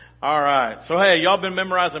All right. So, hey, y'all been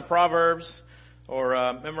memorizing Proverbs or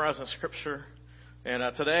memorizing Scripture.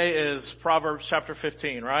 And today is Proverbs chapter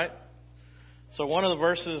 15, right? So one of the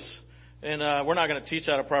verses, and we're not going to teach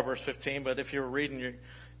out of Proverbs 15, but if you were reading,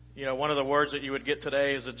 one of the words that you would get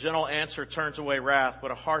today is a gentle answer turns away wrath,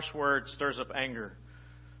 but a harsh word stirs up anger.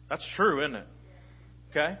 That's true, isn't it?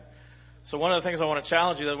 Okay? So one of the things I want to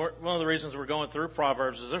challenge you, one of the reasons we're going through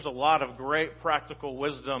Proverbs is there's a lot of great practical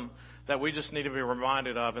wisdom that we just need to be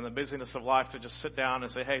reminded of in the busyness of life, to just sit down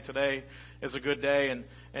and say, hey, today is a good day.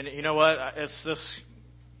 And you know what? It's this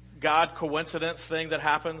God coincidence thing that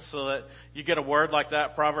happens so that you get a word like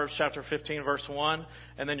that, Proverbs chapter 15, verse 1,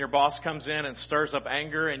 and then your boss comes in and stirs up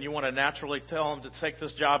anger and you want to naturally tell him to take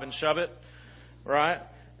this job and shove it, right?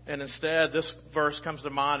 And instead, this verse comes to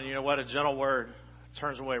mind, and you know what? A gentle word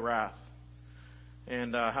turns away wrath.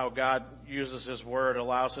 And how God uses His Word,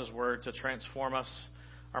 allows His Word to transform us,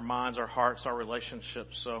 our minds, our hearts, our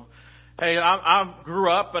relationships. So, hey, I grew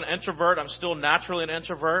up an introvert. I'm still naturally an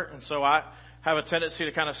introvert. And so I have a tendency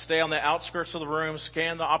to kind of stay on the outskirts of the room,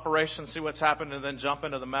 scan the operation, see what's happened, and then jump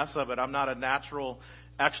into the mess of it. I'm not a natural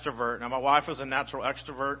extrovert. Now, my wife is a natural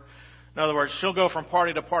extrovert. In other words, she'll go from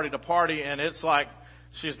party to party to party, and it's like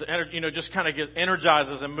she's, just kind of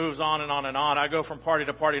energizes and moves on and on and on. I go from party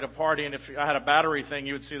to party to party, and if I had a battery thing,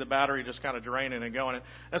 you would see the battery just kind of draining and going. And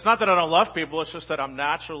it's not that I don't love people, it's just that I'm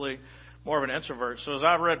naturally more of an introvert. So as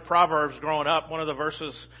I read Proverbs growing up, one of the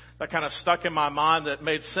verses that kind of stuck in my mind that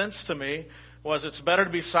made sense to me was, it's better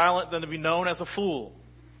to be silent than to be known as a fool.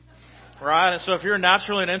 Right? And so if you're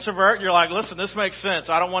naturally an introvert, you're like, listen, this makes sense.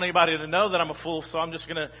 I don't want anybody to know that I'm a fool, so I'm just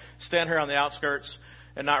going to stand here on the outskirts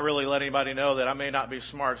and not really let anybody know that I may not be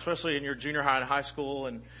smart, especially in your junior high and high school,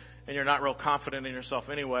 and you're not real confident in yourself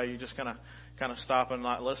anyway. You just kind of stop and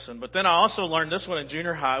not listen. But then I also learned this one in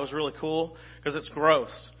junior high. It was really cool because it's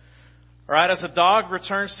gross. All right, as a dog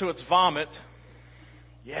returns to its vomit,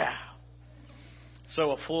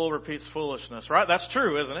 so a fool repeats foolishness, right? That's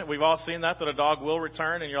true, isn't it? We've all seen that a dog will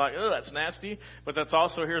return, and you're like, oh, that's nasty. But that's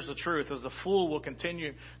also, here's the truth, is the fool will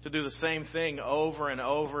continue to do the same thing over and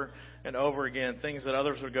over and over again, things that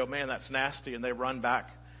others would go, man, that's nasty, and they run back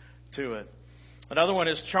to it. Another one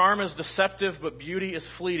is, charm is deceptive, but beauty is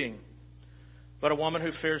fleeting. But a woman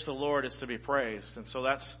who fears the Lord is to be praised. And so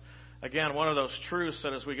that's, again, one of those truths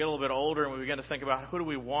that as we get a little bit older and we begin to think about who do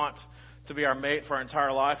we want to be our mate for our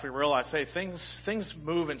entire life, we realize, hey, things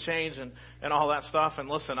move and change and all that stuff. And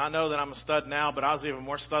listen, I know that I'm a stud now, but I was even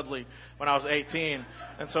more studly when I was 18.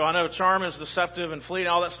 And so I know charm is deceptive and fleeting,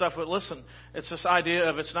 all that stuff. But listen, it's this idea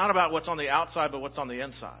of it's not about what's on the outside, but what's on the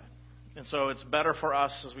inside. And so it's better for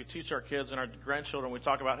us as we teach our kids and our grandchildren, we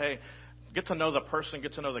talk about, hey, get to know the person,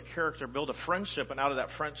 get to know the character, build a friendship, and out of that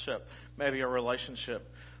friendship, maybe a relationship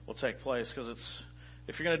will take place. Because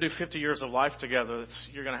if you're going to do 50 years of life together,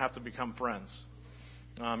 you're going to have to become friends.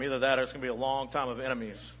 Either that or it's going to be a long time of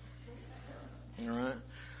enemies. All right?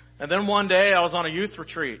 And then one day I was on a youth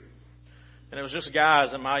retreat, and it was just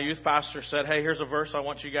guys, and my youth pastor said, hey, here's a verse I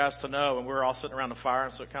want you guys to know. And we were all sitting around the fire,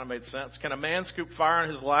 and so it kind of made sense. Can a man scoop fire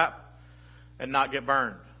in his lap and not get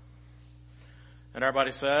burned? And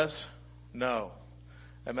everybody says, no.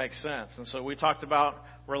 That makes sense. And so we talked about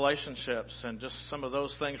relationships and just some of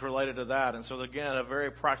those things related to that. And so again, a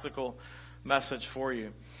very practical message for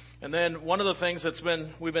you. And then one of the things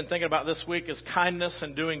we've been thinking about this week is kindness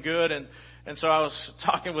and doing good. And so I was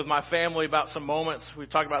talking with my family about some moments. We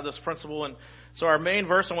talked about this principle. And so our main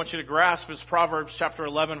verse I want you to grasp is Proverbs chapter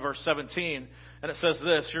 11, verse 17. And it says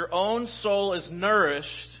this, your own soul is nourished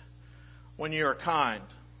when you are kind.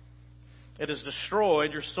 It is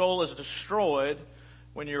destroyed, your soul is destroyed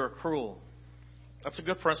when you are cruel. That's a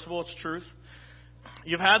good principle. It's truth.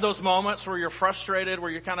 You've had those moments where you're frustrated,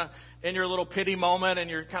 where you're kind of in your little pity moment and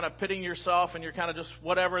you're kind of pitying yourself and you're kind of just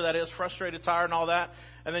whatever that is, frustrated, tired and all that.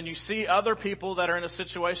 And then you see other people that are in a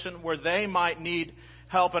situation where they might need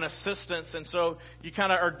help and assistance. And so you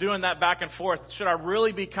kind of are doing that back and forth. Should I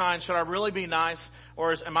really be kind? Should I really be nice?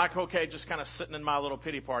 Or am I okay just kind of sitting in my little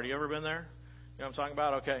pity party? You ever been there? You know what I'm talking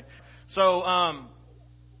about? Okay. So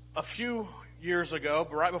a few years ago,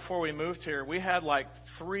 but right before we moved here, we had like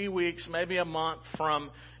 3 weeks, maybe a month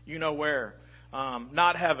from where,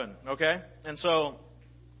 not heaven, okay? And so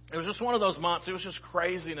it was just one of those months. It was just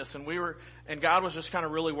craziness, and God was just kind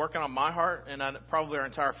of really working on my heart, and probably our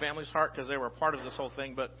entire family's heart, because they were a part of this whole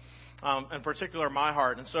thing, but in particular my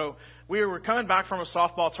heart. And so we were coming back from a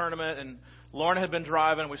softball tournament, and Lauren had been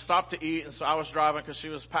driving. We stopped to eat, and so I was driving because she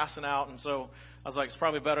was passing out, and so I was like, it's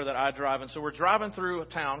probably better that I drive. And so we're driving through a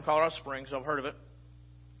town, Colorado Springs. I've heard of it.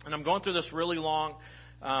 And I'm going through this really long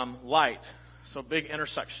light, so big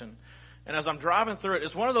intersection. And as I'm driving through it,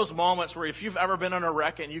 it's one of those moments where if you've ever been in a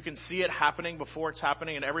wreck and you can see it happening before it's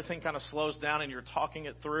happening and everything kind of slows down and you're talking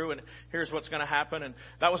it through and here's what's going to happen. And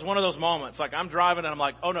that was one of those moments. Like I'm driving and I'm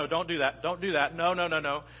like, oh no, don't do that. Don't do that. No.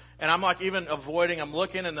 And I'm like even avoiding, I'm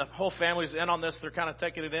looking and the whole family's in on this. They're kind of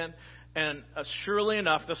taking it in. And surely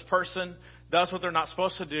enough, this person does what they're not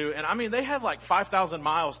supposed to do. And I mean, they had like 5,000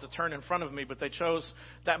 miles to turn in front of me, but they chose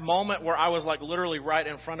that moment where I was like literally right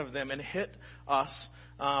in front of them and hit us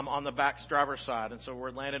on the back driver's side. And so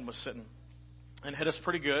where Landon was sitting and hit us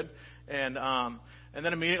pretty good. And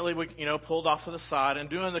then immediately we, pulled off to the side and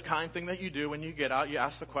doing the kind thing that you do when you get out, you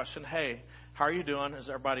ask the question, hey, how are you doing? Is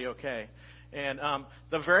everybody okay? And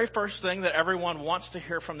the very first thing that everyone wants to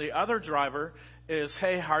hear from the other driver is,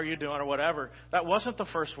 hey, how are you doing, or whatever. That wasn't the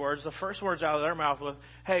first words. The first words out of their mouth was,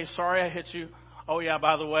 hey, sorry I hit you. Oh, yeah,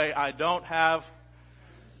 by the way, I don't have.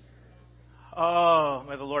 Oh,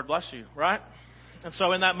 may the Lord bless you, right? And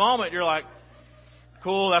so in that moment, you're like,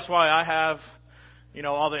 cool, that's why I have,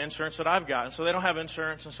 all the insurance that I've got. And so they don't have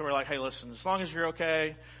insurance, and so we're like, hey, listen, as long as you're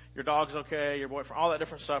okay, your dog's okay, your boyfriend, all that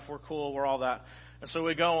different stuff, we're cool, we're all that. And so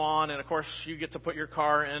we go on, and of course, you get to put your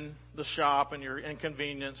car in the shop, and you're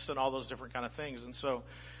inconvenienced, and all those different kind of things. And so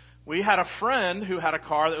we had a friend who had a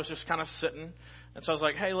car that was just kind of sitting. And so I was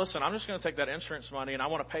like, hey, listen, I'm just going to take that insurance money, and I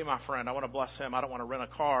want to pay my friend. I want to bless him. I don't want to rent a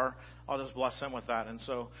car. I'll just bless him with that. And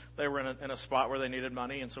so they were in a spot where they needed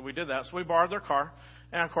money, and so we did that. So we borrowed their car.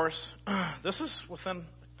 And, of course, this is within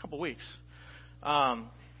a couple weeks.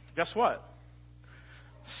 Guess what?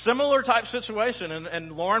 Similar type situation,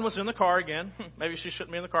 and Lauren was in the car again. Maybe she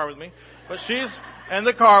shouldn't be in the car with me, but she's in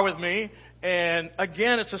the car with me. And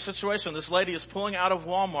again, it's a situation. This lady is pulling out of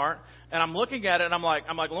Walmart, and I'm looking at it, and I'm like,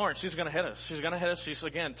 Lauren, she's going to hit us. She's going to hit us. She's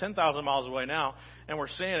again 10,000 miles away now, and we're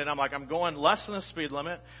seeing it. I'm like, I'm going less than the speed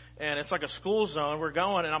limit, and it's like a school zone. We're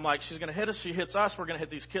going, and I'm like, she's going to hit us. She hits us. We're going to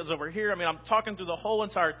hit these kids over here. I mean, I'm talking through the whole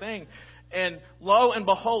entire thing, and lo and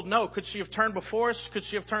behold, no. Could she have turned before us? Could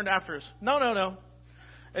she have turned after us? No.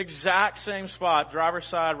 Exact same spot, driver's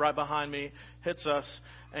side, right behind me, hits us,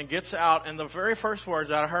 and gets out. And the very first words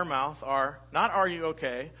out of her mouth are, not "Are you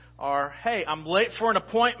okay?" are, "Hey, I'm late for an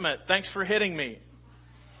appointment. Thanks for hitting me."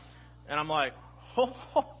 And I'm like, hold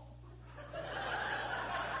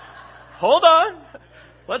on.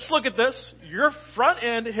 Let's look at this. Your front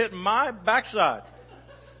end hit my backside.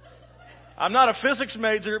 I'm not a physics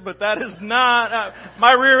major, but that is not,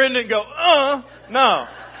 my rear end didn't go, no.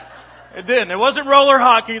 It didn't. It wasn't roller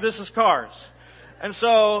hockey. This is cars. And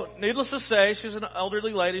so, needless to say, she's an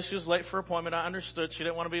elderly lady. She was late for an appointment. I understood. She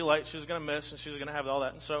didn't want to be late. She was going to miss, and she was going to have all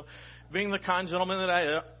that. And so, being the kind gentleman that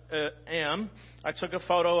I am, I took a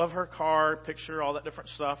photo of her car, picture, all that different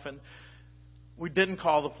stuff, and we didn't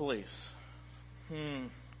call the police.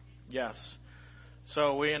 Yes.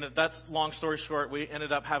 So that's long story short, we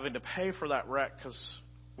ended up having to pay for that wreck because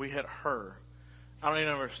we hit her. I don't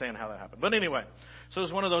even understand how that happened. But anyway, so it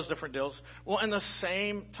was one of those different deals. Well, in the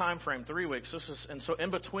same time frame, 3 weeks, and so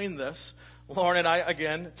in between this, Lauren and I,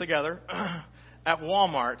 again, together, at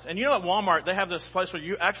Walmart. And at Walmart, they have this place where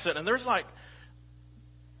you exit, and there's like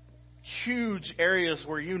huge areas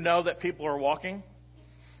where that people are walking.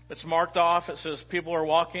 It's marked off. It says people are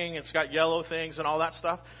walking. It's got yellow things and all that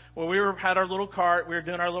stuff. Well, we had our little cart. We were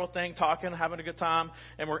doing our little thing, talking, having a good time,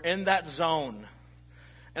 and we're in that zone.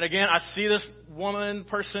 And again, I see this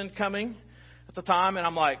person coming at the time, and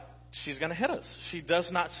I'm like, she's going to hit us. She does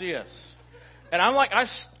not see us. And I'm like,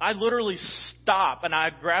 I literally stop, and I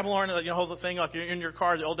grab Lauren, and hold the thing like you're in your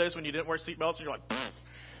car the old days when you didn't wear seatbelts, and you're like,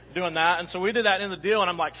 doing that. And so we did that in the deal, and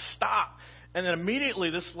I'm like, stop. And then immediately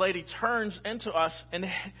this lady turns into us, and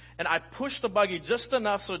I push the buggy just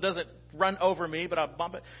enough so it doesn't run over me, but I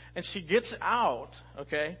bump it. And she gets out,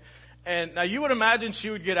 okay? And now you would imagine she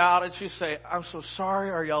would get out and she'd say, "I'm so sorry,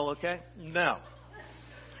 are y'all okay?" No.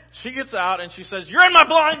 She gets out and she says, "You're in my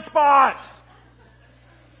blind spot."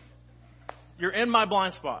 You're in my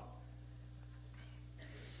blind spot.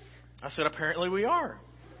 I said, "Apparently we are."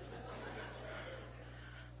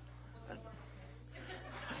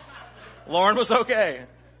 Lauren was okay.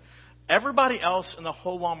 Everybody else in the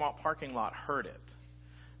whole Walmart parking lot heard it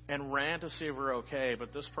and ran to see if we were okay,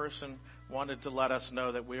 but this person wanted to let us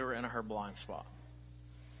know that we were in her blind spot.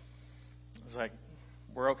 It was like,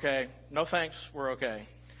 "We're okay. No thanks, we're okay."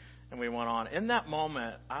 And we went on. In that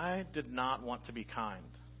moment, I did not want to be kind.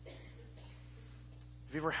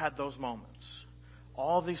 Have you ever had those moments?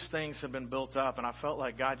 All these things have been built up, and I felt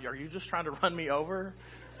like, "God, are you just trying to run me over?"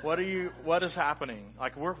 What is happening?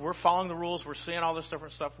 Like, we're following the rules. We're seeing all this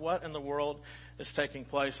different stuff. What in the world is taking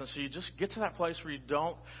place? And so you just get to that place where you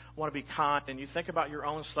don't want to be kind, and you think about your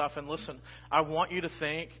own stuff. And listen, I don't want you to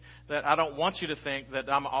think that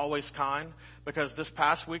I'm always kind, because this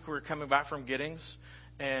past week we were coming back from Giddings.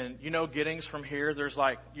 And Giddings from here, there's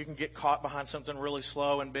like, you can get caught behind something really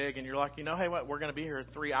slow and big, and you're like, hey, what? We're going to be here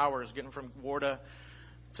 3 hours getting from Warda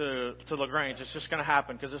to LaGrange. It's just going to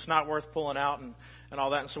happen because it's not worth pulling out and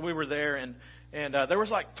all that. And so we were there, and there was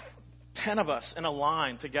like 10 of us in a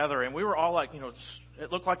line together, and we were all like,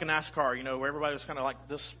 it looked like a NASCAR, where everybody was kind of like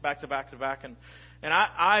this back to back to back. And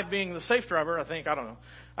I being the safe driver,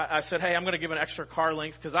 I said, hey, I'm going to give an extra car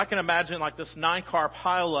length, because I can imagine like this 9-car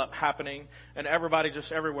pileup happening and everybody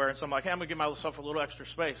just everywhere. And so I'm like, hey, I'm going to give myself a little extra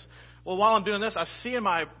space. Well, while I'm doing this, I see in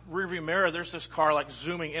my rearview mirror, there's this car like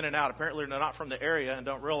zooming in and out. Apparently they're not from the area and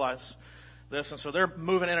don't realize this. And so they're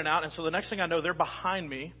moving in and out. And so the next thing I know, they're behind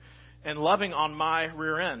me and loving on my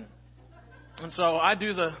rear end. And so I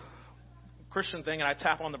do the Christian thing and I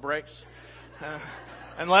tap on the brakes.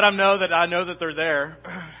 And let them know that I know that they're there.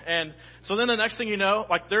 And so then the next thing you know,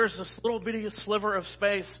 like there's this little bitty sliver of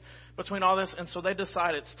space between all this. And so they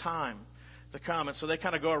decide it's time to come. And so they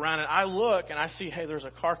kind of go around, and I look and I see, hey, there's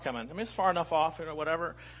a car coming. I mean, it's far enough off,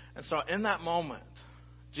 whatever. And so in that moment,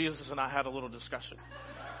 Jesus and I had a little discussion.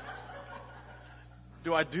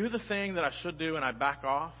 Do I do the thing that I should do and I back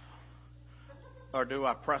off? Or do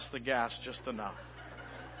I press the gas just enough?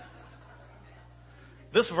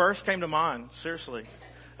 This verse came to mind, seriously.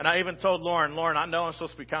 And I even told Lauren, I know I'm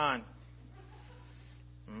supposed to be kind.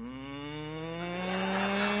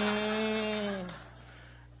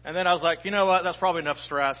 And then I was like, you know what? That's probably enough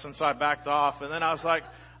stress. And so I backed off. And then I was like,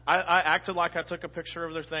 I acted like I took a picture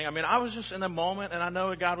of their thing. I mean, I was just in the moment. And I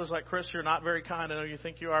know God was like, Chris, you're not very kind. I know you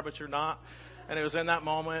think you are, but you're not. And it was in that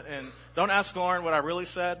moment. And don't ask Lauren what I really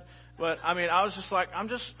said. But, I mean, I was just like,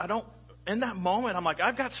 in that moment, I'm like,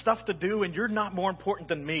 I've got stuff to do, and you're not more important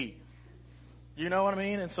than me. You know what I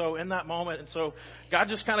mean? And so in that moment, and so God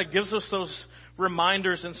just kind of gives us those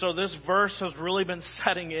reminders. And so this verse has really been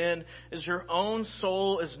setting in, is your own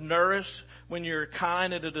soul is nourished when you're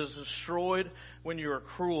kind, and it is destroyed when you are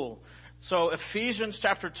cruel. So Ephesians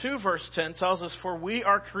chapter 2, verse 10 tells us, for we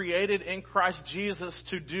are created in Christ Jesus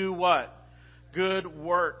to do what? Good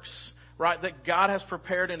works. Right, that God has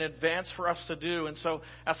prepared in advance for us to do. And so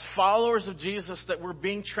as followers of Jesus, that we're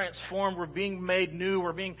being transformed, we're being made new,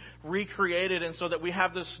 we're being recreated. And so that we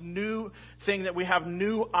have this new thing, that we have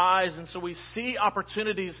new eyes. And so we see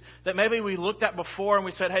opportunities that maybe we looked at before and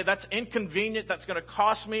we said, hey, that's inconvenient, that's going to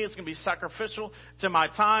cost me, it's going to be sacrificial to my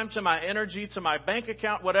time, to my energy, to my bank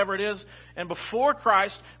account, whatever it is. And before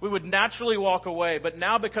Christ, we would naturally walk away. But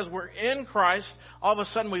now, because we're in Christ, all of a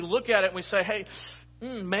sudden we look at it and we say, hey,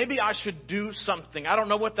 maybe I should do something. I don't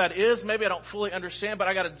know what that is. Maybe I don't fully understand, but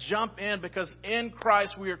I got to jump in, because in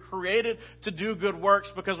Christ we are created to do good works,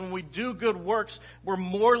 because when we do good works, we're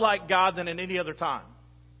more like God than in any other time.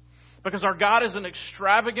 Because our God is an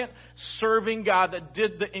extravagant, serving God that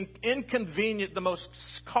did the inconvenient, the most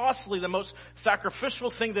costly, the most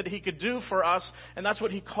sacrificial thing that He could do for us, and that's what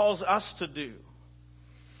He calls us to do.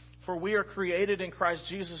 For we are created in Christ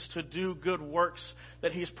Jesus to do good works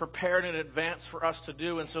that He's prepared in advance for us to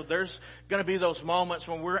do. And so there's going to be those moments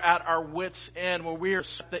when we're at our wits' end, when we're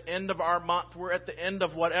at the end of our month, we're at the end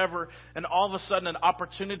of whatever, and all of a sudden an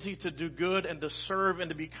opportunity to do good and to serve and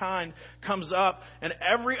to be kind comes up, and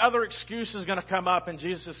every other excuse is going to come up, and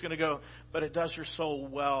Jesus is going to go, but it does your soul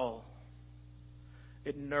well.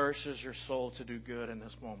 It nourishes your soul to do good in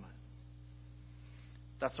this moment.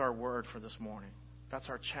 That's our word for this morning. That's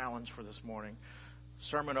our challenge for this morning.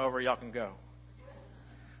 Sermon over, y'all can go.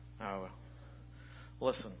 Oh,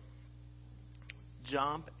 listen.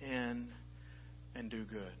 Jump in and do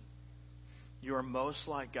good. You are most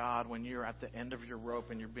like God when you're at the end of your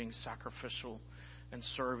rope and you're being sacrificial and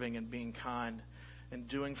serving and being kind and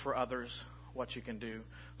doing for others what you can do.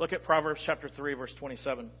 Look at Proverbs chapter 3, verse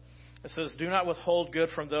 27. It says, do not withhold good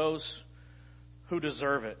from those who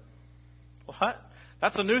deserve it. What?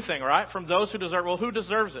 That's a new thing, right? From those who deserve it. Well, who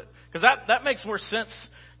deserves it? Because that makes more sense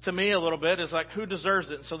to me a little bit. Is like, who deserves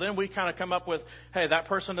it? And so then we kind of come up with, hey, that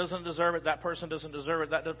person doesn't deserve it. That person doesn't deserve it.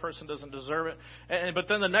 That person doesn't deserve it. But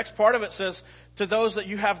then the next part of it says, to those that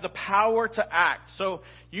you have the power to act. So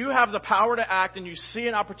you have the power to act, and you see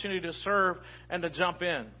an opportunity to serve and to jump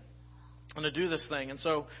in and to do this thing. And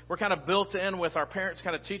so we're kind of built in with our parents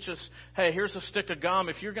kind of teach us, hey, here's a stick of gum.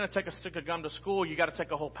 If you're going to take a stick of gum to school, you got to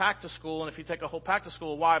take a whole pack to school. And if you take a whole pack to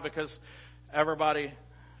school, why? Because everybody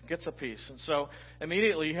gets a piece. And so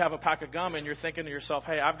immediately you have a pack of gum and you're thinking to yourself,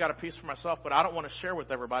 hey, I've got a piece for myself, but I don't want to share with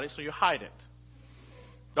everybody, so you hide it.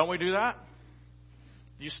 Don't we do that?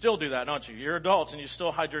 You still do that, don't you? You're adults and you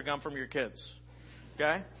still hide your gum from your kids.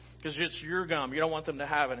 Okay? Because it's your gum. You don't want them to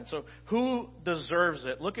have it. And so who deserves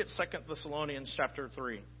it? Look at 2 Thessalonians chapter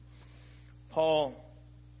 3. Paul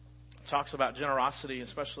talks about generosity,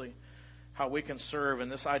 especially how we can serve,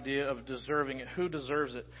 and this idea of deserving it. Who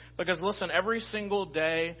deserves it? Because listen, every single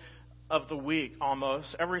day of the week,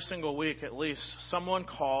 almost, every single week at least, someone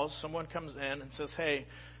comes in and says, hey,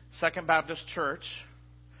 Second Baptist Church,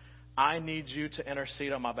 I need you to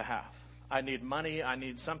intercede on my behalf. I need money. I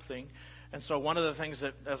need something. And so one of the things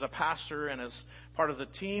that, as a pastor and as part of the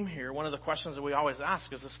team here, one of the questions that we always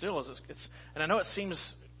ask is and I know it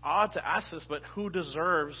seems odd to ask this, but who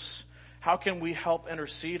deserves, how can we help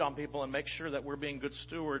intercede on people and make sure that we're being good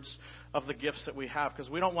stewards of the gifts that we have? Because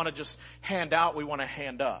we don't want to just hand out, we want to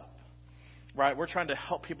hand up. Right? We're trying to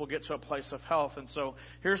help people get to a place of health. And so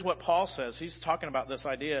here's what Paul says. He's talking about this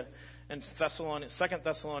idea in 2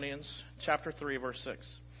 Thessalonians chapter 3, verse 6.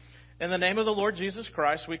 In the name of the Lord Jesus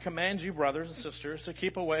Christ, we command you, brothers and sisters, to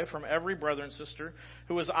keep away from every brother and sister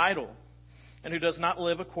who is idle and who does not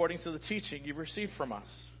live according to the teaching you've received from us.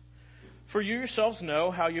 For you yourselves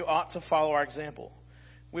know how you ought to follow our example.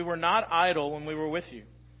 We were not idle when we were with you,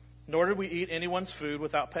 nor did we eat anyone's food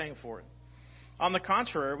without paying for it. On the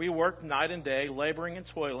contrary, we worked night and day, laboring and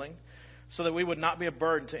toiling, so that we would not be a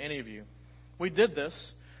burden to any of you. We did this,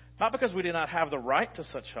 not because we did not have the right to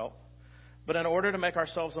such help, but in order to make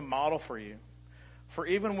ourselves a model for you. For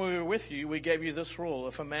even when we were with you, we gave you this rule: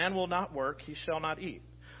 if a man will not work, he shall not eat.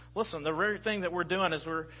 Listen, the very thing that we're doing is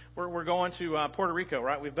we're going to Puerto Rico,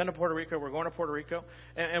 right? We've been to Puerto Rico. We're going to Puerto Rico.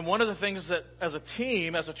 And one of the things that as a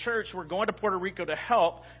team, as a church, we're going to Puerto Rico to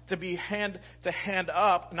help, to hand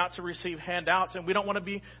up, not to receive handouts. And we don't want to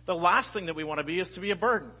be, the last thing that we want to be is to be a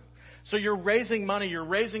burden. So you're raising money, you're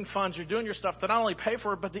raising funds, you're doing your stuff to not only pay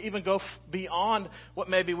for it, but to even go beyond what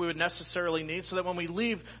maybe we would necessarily need, so that when we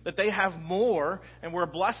leave, that they have more and we're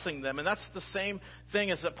blessing them. And that's the same thing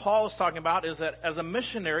as that Paul is talking about, is that as a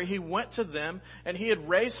missionary, he went to them and he had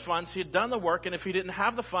raised funds, he had done the work, and if he didn't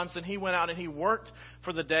have the funds, then he went out and he worked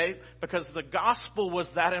for the day because the gospel was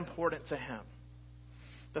that important to him.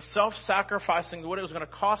 The self-sacrificing, what it was going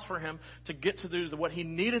to cost for him to get to do what he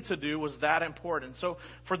needed to do was that important. So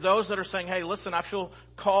for those that are saying, hey, listen, I feel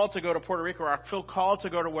called to go to Puerto Rico, or I feel called to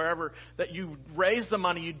go to wherever, that you raise the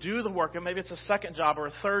money, you do the work, and maybe it's a second job or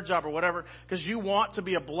a third job or whatever, because you want to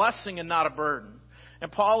be a blessing and not a burden. And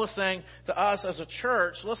Paul is saying to us as a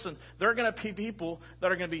church, listen, there are going to be people that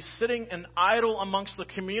are going to be sitting and idle amongst the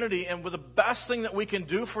community, and the best thing that we can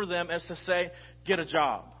do for them is to say, get a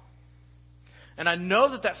job. And I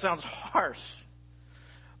know that sounds harsh.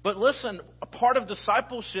 But listen, a part of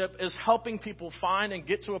discipleship is helping people find and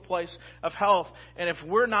get to a place of health. And if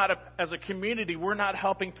we're not, as a community, we're not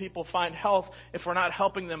helping people find health, if we're not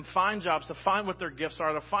helping them find jobs, to find what their gifts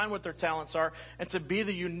are, to find what their talents are, and to be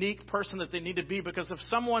the unique person that they need to be. Because if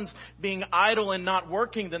someone's being idle and not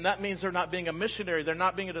working, then that means they're not being a missionary. They're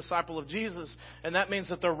not being a disciple of Jesus. And that means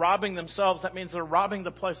that they're robbing themselves. That means they're robbing the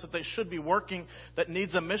place that they should be working, that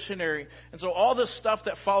needs a missionary. And so all this stuff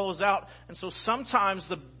that follows out. And so sometimes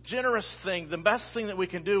the generous thing, the best thing that we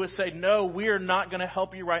can do is say, no, we are not going to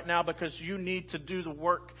help you right now because you need to do the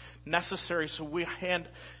work necessary, so we hand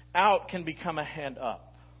out can become a hand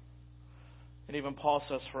up. And even Paul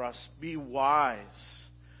says for us, be wise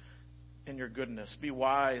in your goodness. Be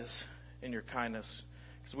wise in your kindness,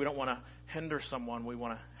 because we don't want to hinder someone. We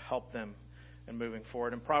want to help them in moving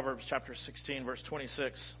forward. In Proverbs chapter 16, verse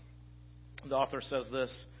 26, the author says this: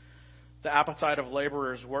 the appetite of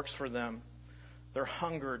laborers works for them. Their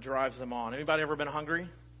hunger drives them on. Anybody ever been hungry?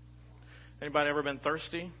 Anybody ever been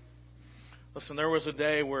thirsty? Listen, there was a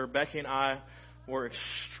day where Becky and I were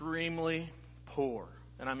extremely poor.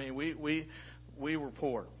 And I mean, we were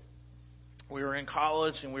poor. We were in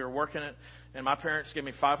college and we were working it. And my parents gave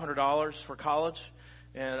me $500 for college.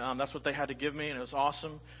 And that's what they had to give me. And it was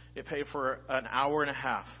awesome. It paid for an hour and a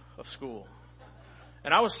half of school.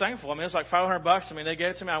 And I was thankful. I mean, it was like $500. I mean, they gave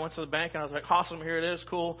it to me. I went to the bank and I was like, awesome, here it is,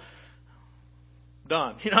 cool.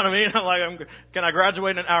 Done. You know what I mean? I'm like, can I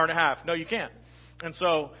graduate in an hour and a half? No, you can't. And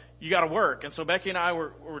so you got to work. And so Becky and I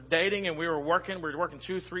were dating, and we were working. We were working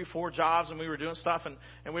 2, 3, 4 jobs, and we were doing stuff.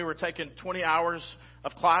 And we were taking 20 hours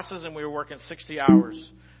of classes, and we were working 60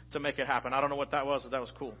 hours to make it happen. I don't know what that was, but that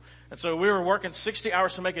was cool. And so we were working 60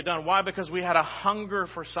 hours to make it done. Why? Because we had a hunger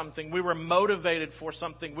for something. We were motivated for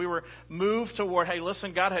something. We were moved toward, hey,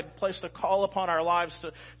 listen, God had placed a call upon our lives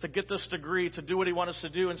to get this degree, to do what He wanted us to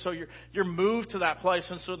do. And so you're moved to that place.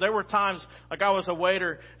 And so there were times, like I was a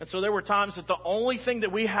waiter, and so there were times that the only thing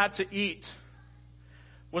that we had to eat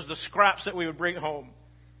was the scraps that we would bring home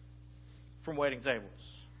from waiting tables.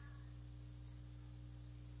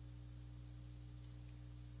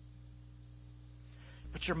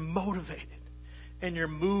 but you're motivated. And you're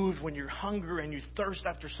moved when you're hungry and you thirst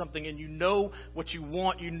after something and you know what you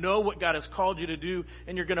want. You know what God has called you to do.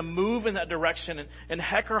 And you're going to move in that direction. And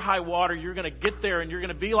heck or high water, you're going to get there and you're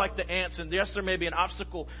going to be like the ants. And yes, there may be an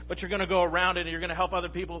obstacle, but you're going to go around it and you're going to help other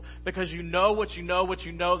people because you know what you know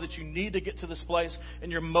that you need to get to this place.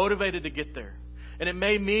 And you're motivated to get there. And it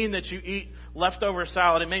may mean that you eat leftover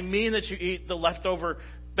salad. It may mean that you eat the leftover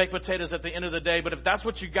baked potatoes at the end of the day. But if that's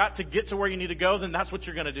what you got to get to where you need to go, then that's what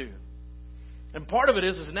you're going to do. And part of it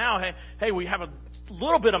is now, hey, we have a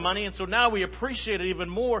little bit of money, and so now we appreciate it even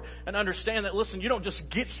more and understand that, listen, you don't just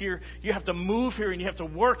get here. You have to move here, and you have to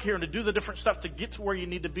work here and to do the different stuff to get to where you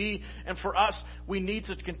need to be. And for us, we need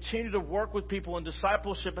to continue to work with people in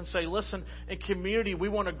discipleship and say, listen, in community, we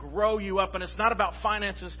want to grow you up. And it's not about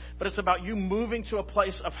finances, but it's about you moving to a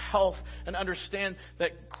place of health and understand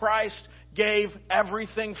that Christ gave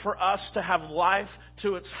everything for us to have life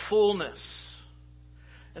to its fullness.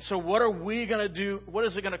 And so what are we going to do? What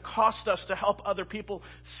is it going to cost us to help other people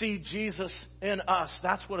see Jesus in us?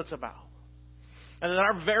 That's what it's about. And that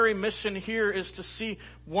our very mission here is to see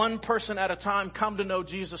one person at a time come to know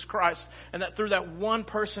Jesus Christ. And that through that one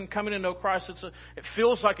person coming to know Christ, it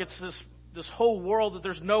feels like it's this whole world that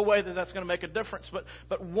there's no way that that's going to make a difference.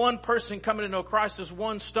 But one person coming to know Christ is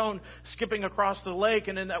one stone skipping across the lake.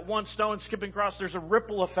 And in that one stone skipping across, there's a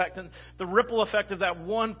ripple effect. And the ripple effect of that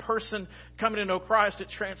one person coming to know Christ, it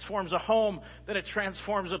transforms a home. Then it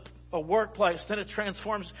transforms a workplace. Then it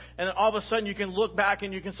transforms. And then all of a sudden you can look back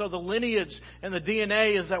and you can say the lineage and the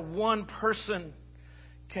DNA is that one person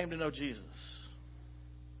came to know Jesus.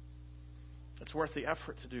 It's worth the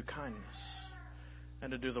effort to do kindness and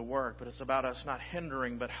to do the work, but it's about us not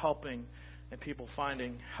hindering, but helping and people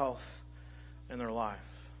finding health in their life.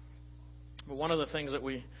 But one of the things that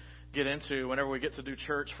we get into whenever we get to do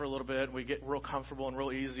church for a little bit, we get real comfortable and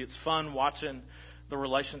real easy. It's fun watching the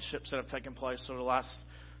relationships that have taken place over the last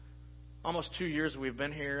almost 2 years we've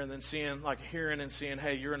been here, and then hearing and seeing,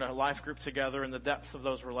 hey, you're in a life group together and the depth of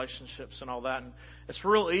those relationships and all that. And it's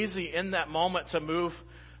real easy in that moment to move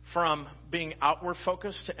from being outward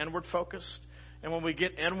focused to inward focused. And when we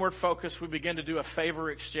get inward focused, we begin to do a favor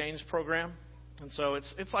exchange program. And so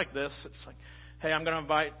it's like this. It's like, hey, I'm going to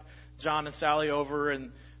invite John and Sally over,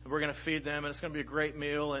 and we're going to feed them, and it's going to be a great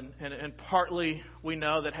meal. And partly we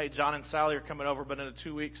know that, hey, John and Sally are coming over, but in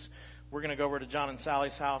 2 weeks, we're going to go over to John and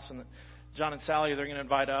Sally's house. And John and Sally, they're going to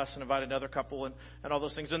invite us and invite another couple and all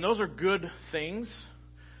those things. And those are good things.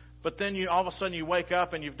 But then all of a sudden you wake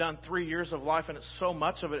up and you've done 3 years of life, and it's so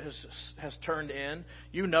much of it has turned in.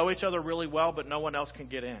 You know each other really well, but no one else can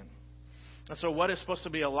get in. And so what is supposed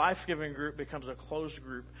to be a life-giving group becomes a closed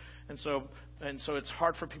group. And so it's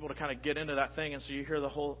hard for people to kind of get into that thing. And so you hear the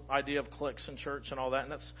whole idea of cliques in church and all that.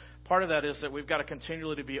 And that's part of that is that we've got to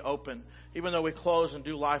continually to be open. Even though we close and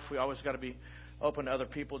do life, we always got to be open to other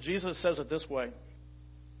people. Jesus says it this way.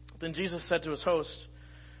 Then Jesus said to his host,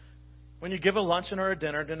 when you give a luncheon or a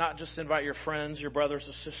dinner, do not just invite your friends, your brothers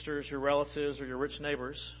or sisters, your relatives, or your rich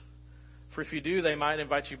neighbors. For if you do, they might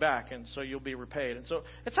invite you back, and so you'll be repaid. And so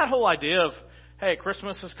it's that whole idea of, hey,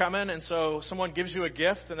 Christmas is coming, and so someone gives you a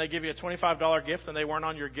gift, and they give you a $25 gift, and they weren't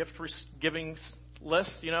on your gift giving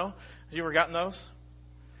list, you know? Have you ever gotten those?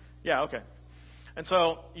 Yeah, okay. And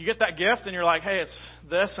so you get that gift, and you're like, hey, it's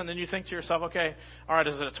this. And then you think to yourself, okay, all right,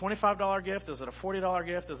 is it a $25 gift? Is it a $40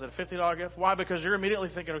 gift? Is it a $50 gift? Why? Because you're immediately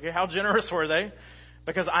thinking, okay, how generous were they?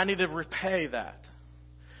 Because I need to repay that.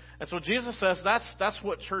 And so Jesus says that's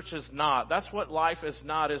what church is not. That's what life is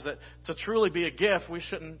not, is that to truly be a gift, we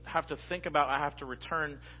shouldn't have to think about, I have to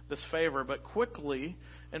return this favor. But quickly,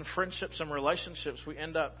 in friendships and relationships, we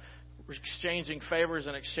end up exchanging favors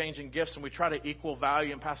and exchanging gifts, and we try to equal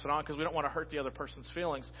value and pass it on because we don't want to hurt the other person's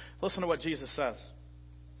feelings. Listen to what Jesus says.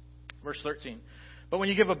 Verse 13. But when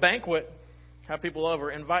you give a banquet, have people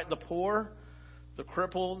over, invite the poor, the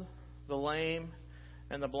crippled, the lame,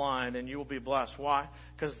 and the blind, and you will be blessed. Why?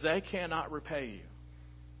 Because they cannot repay you.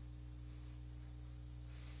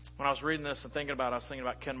 When I was reading this and thinking about it, I was thinking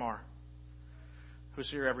about Ken Marr, who's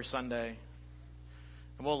here every Sunday.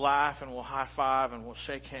 And we'll laugh and we'll high five and we'll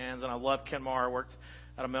shake hands. And I love Ken Marr. I worked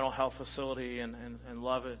at a mental health facility and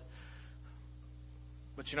love it.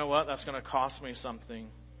 But you know what? That's going to cost me something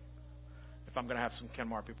if I'm going to have some Ken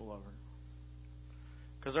Marr people over.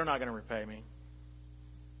 Because they're not going to repay me.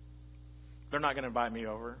 They're not going to invite me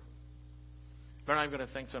over. They're not even going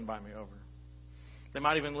to think to invite me over. They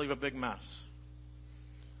might even leave a big mess.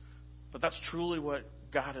 But that's truly what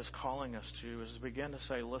God is calling us to, is to begin to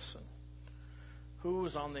say, listen, who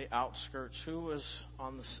is on the outskirts? Who is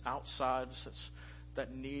on the outsides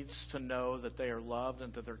that needs to know that they are loved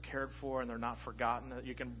and that they're cared for and they're not forgotten, that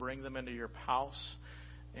you can bring them into your house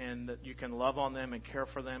and that you can love on them and care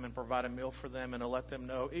for them and provide a meal for them, and to let them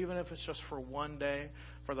know, even if it's just for one day,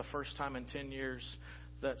 for the first time in 10 years,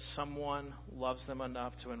 that someone loves them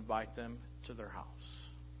enough to invite them to their house.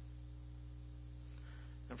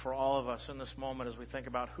 And for all of us in this moment, as we think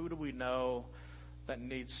about who do we know that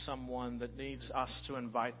needs someone, that needs us to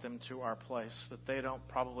invite them to our place, that they don't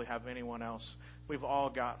probably have anyone else. We've all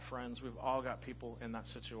got friends. We've all got people in that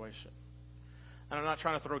situation. And I'm not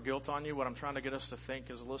trying to throw guilt on you. What I'm trying to get us to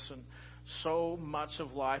think is, listen, so much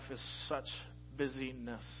of life is such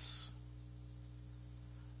busyness.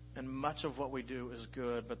 And much of what we do is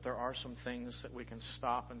good, but there are some things that we can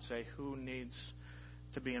stop and say, who needs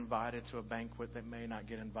to be invited to a banquet that may not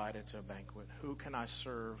get invited to a banquet? Who can I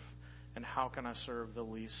serve, and how can I serve the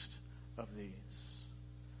least of these?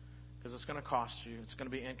 Because it's going to cost you. It's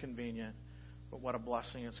going to be inconvenient, but what a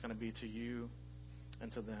blessing it's going to be to you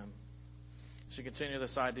and to them. So you continue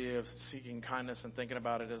this idea of seeking kindness and thinking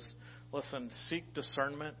about it as, listen, seek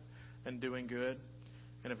discernment and doing good.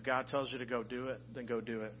 And if God tells you to go do it, then go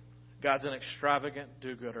do it. God's an extravagant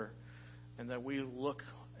do-gooder. And that we look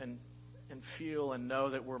and feel and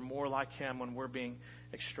know that we're more like Him when we're being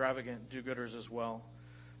extravagant do-gooders as well.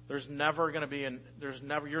 You're never going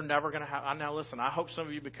to have, now listen, I hope some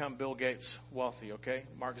of you become Bill Gates wealthy, okay?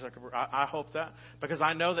 Mark Zuckerberg, I hope that. Because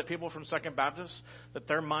I know that people from Second Baptist, that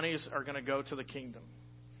their monies are going to go to the kingdom.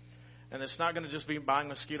 And it's not going to just be buying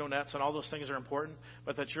mosquito nets, and all those things are important,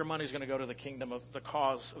 but that your money is going to go to the kingdom, of the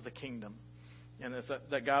cause of the kingdom. And it's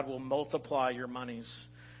that God will multiply your monies.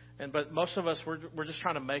 But most of us, we're just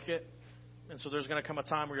trying to make it. And so there's going to come a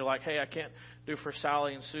time where you're like, hey, I can't do for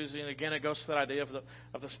Sally and Susie. And again, it goes to that idea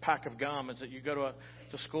of this pack of gum, is that you go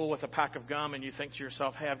to school with a pack of gum and you think to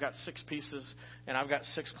yourself, hey, I've got 6 pieces and I've got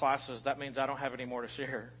 6 classes. That means I don't have any more to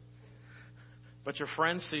share. But your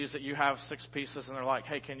friend sees that you have 6 pieces and they're like,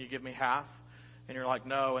 hey, can you give me half? And you're like,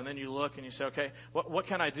 no. And then you look and you say, okay, what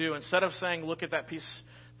can I do? Instead of saying, look at that piece,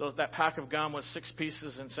 that pack of gum with 6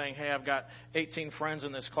 pieces, and saying, hey, I've got 18 friends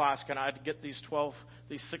in this class. Can I get these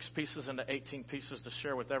 6 pieces into 18 pieces to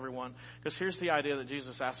share with everyone? Because here's the idea that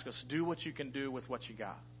Jesus asks us: do what you can do with what you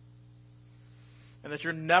got. And that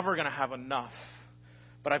you're never going to have enough.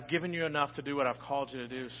 But I've given you enough to do what I've called you to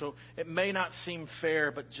do. So it may not seem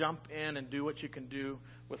fair, but jump in and do what you can do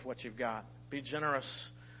with what you've got. Be generous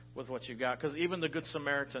with what you've got. Because even the Good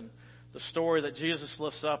Samaritan, the story that Jesus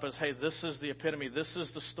lifts up as, hey, this is the epitome. This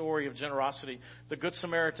is the story of generosity. The Good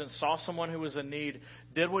Samaritan saw someone who was in need,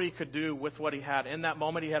 did what he could do with what he had. In that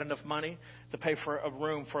moment, he had enough money to pay for a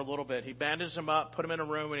room for a little bit. He bandaged him up, put him in a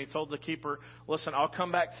room, and he told the keeper, listen, I'll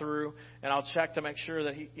come back through and I'll check to make sure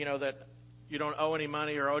that that you don't owe any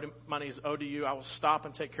money, or money is owed to you. I will stop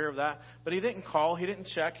and take care of that. But he didn't call. He didn't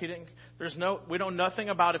check. We know nothing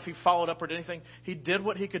about if he followed up or did anything. He did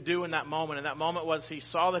what he could do in that moment. And that moment was he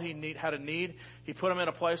saw that he had a need. He put him in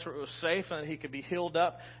a place where it was safe and that he could be healed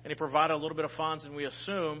up. And he provided a little bit of funds. And we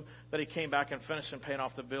assume that he came back and finished and paid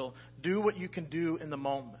off the bill. Do what you can do in the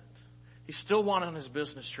moment. He still went on his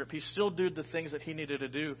business trip. He still did the things that he needed to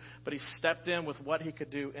do. But he stepped in with what he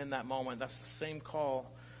could do in that moment. That's the same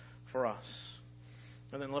call for us.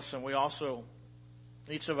 And then listen, we also,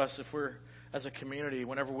 each of us, if we're as a community,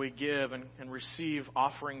 whenever we give and receive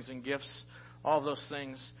offerings and gifts, all of those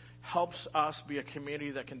things helps us be a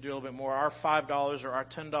community that can do a little bit more. Our $5 or our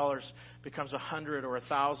 $10 becomes $100 or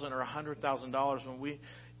 $1,000 or $100,000 when we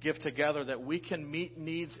give together, that we can meet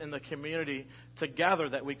needs in the community together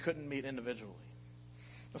that we couldn't meet individually.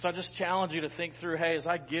 And so I just challenge you to think through, hey, as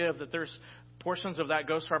I give, that there's portions of that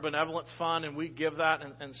goes to our benevolence fund, and we give that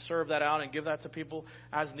and serve that out and give that to people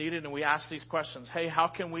as needed. And we ask these questions. Hey, how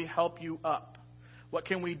can we help you up? What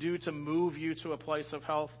can we do to move you to a place of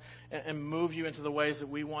health and move you into the ways that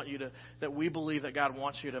we want you to, that we believe that God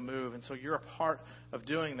wants you to move? And so you're a part of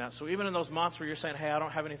doing that. So even in those months where you're saying, hey, I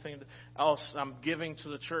don't have anything else, I'm giving to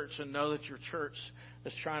the church, and know that your church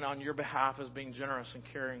is trying on your behalf, is being generous and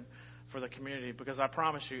caring for the community. Because I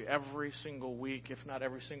promise you, every single week, if not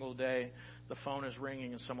every single day, the phone is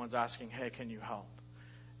ringing and someone's asking, hey, can you help?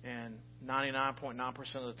 And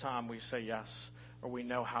 99.9% of the time we say yes, or we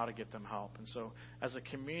know how to get them help. And so as a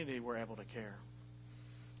community, we're able to care.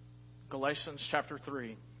 Galatians chapter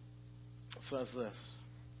 3 says this.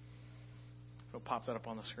 It'll pop that up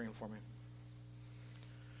on the screen for me.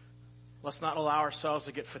 Let's not allow ourselves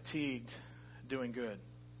to get fatigued doing good.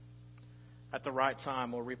 At the right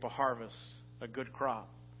time, we'll reap a harvest, a good crop,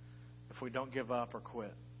 if we don't give up or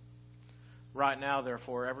quit. Right now,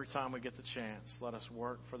 therefore, every time we get the chance, let us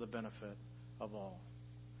work for the benefit of all.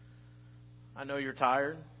 I know you're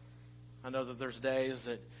tired. I know that there's days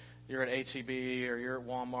that you're at H-E-B or you're at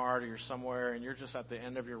Walmart or you're somewhere and you're just at the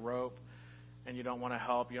end of your rope. and you don't want to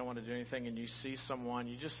help, you don't want to do anything, and you see someone,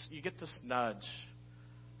 you get this nudge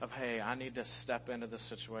of, hey, I need to step into this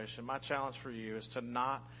situation. My challenge for you is to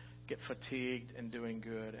not get fatigued in doing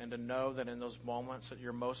good, and to know that in those moments that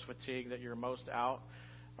you're most fatigued, that you're most out,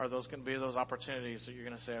 are those going to be those opportunities that you're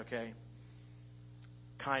going to say, okay,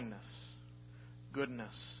 kindness,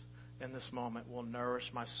 goodness in this moment will nourish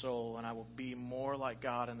my soul, and I will be more like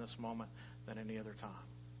God in this moment than any other time.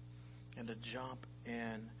 And to jump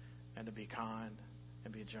in and to be kind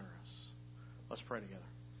and be generous. Let's pray together.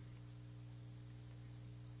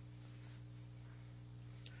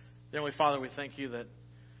 Heavenly Father, we thank you that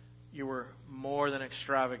you were more than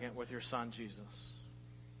extravagant with your Son, Jesus.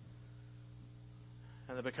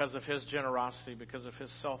 And that because of his generosity, because of his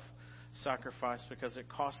self-sacrifice, because it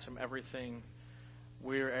cost him everything,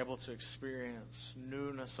 we are able to experience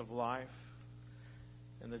newness of life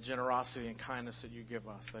and the generosity and kindness that you give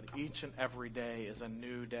us. That each and every day is a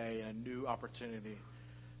new day and a new opportunity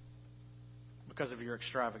because of your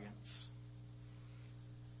extravagance.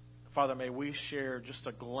 Father, may we share just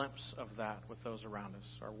a glimpse of that with those around us,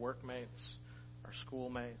 our workmates, our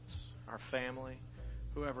schoolmates, our family,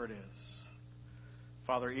 whoever it is.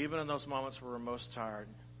 Father, even in those moments where we're most tired,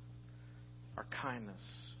 our kindness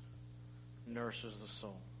nourishes the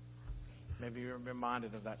soul. May we be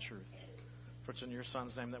reminded of that truth. For it's in your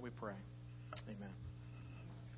Son's name that we pray. Amen.